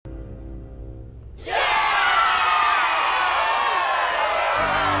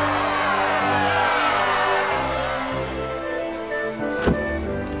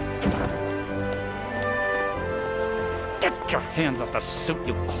hands off the suit,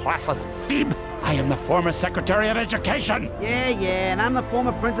 you classless phoebe! I am the former Secretary of Education! Yeah, and I'm the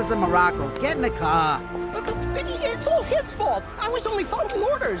former Princess of Morocco. Get in the car. But it's all his fault. I was only following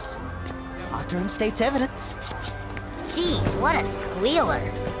orders. I'll turn state's evidence. Jeez, what a squealer.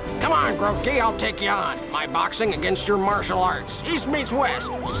 Come on, Grokey, I'll take you on. My boxing against your martial arts. East meets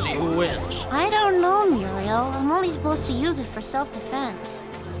West. We'll see who wins. I don't know, Muriel. I'm only supposed to use it for self-defense.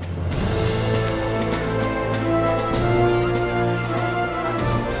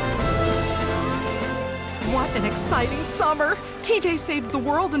 What an exciting summer! TJ saved the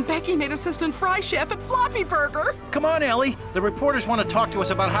world and Becky made assistant fry chef at Floppy Burger. Come on, Ellie. The reporters want to talk to us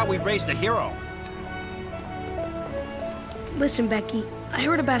about how we raised a hero. Listen, Becky, I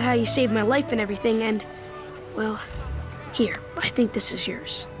heard about how you saved my life and everything, and, well, here, I think this is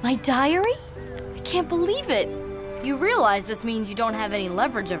yours. My diary? I can't believe it. You realize this means you don't have any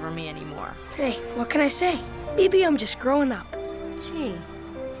leverage over me anymore. Hey, what can I say? Maybe I'm just growing up. Gee,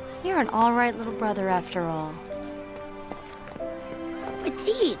 you're an all right little brother after all. But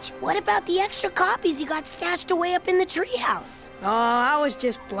Teach, what about the extra copies you got stashed away up in the treehouse? Oh, I was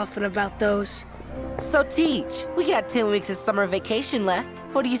just bluffing about those. So, Teach, we got 10 weeks of summer vacation left.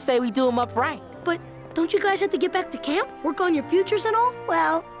 What do you say we do them up right? But don't you guys have to get back to camp? Work on your futures and all?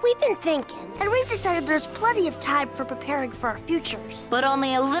 Well, we've been thinking, and we've decided there's plenty of time for preparing for our futures. But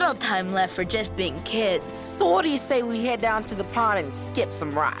only a little time left for just being kids. So what do you say we head down to the pond and skip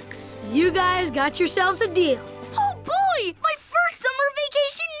some rocks? You guys got yourselves a deal. Oh boy! My first summer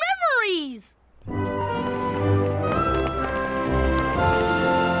vacation memories!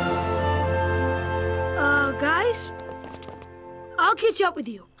 Guys? I'll catch up with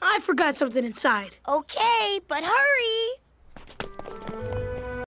you. I forgot something inside. Okay, but hurry!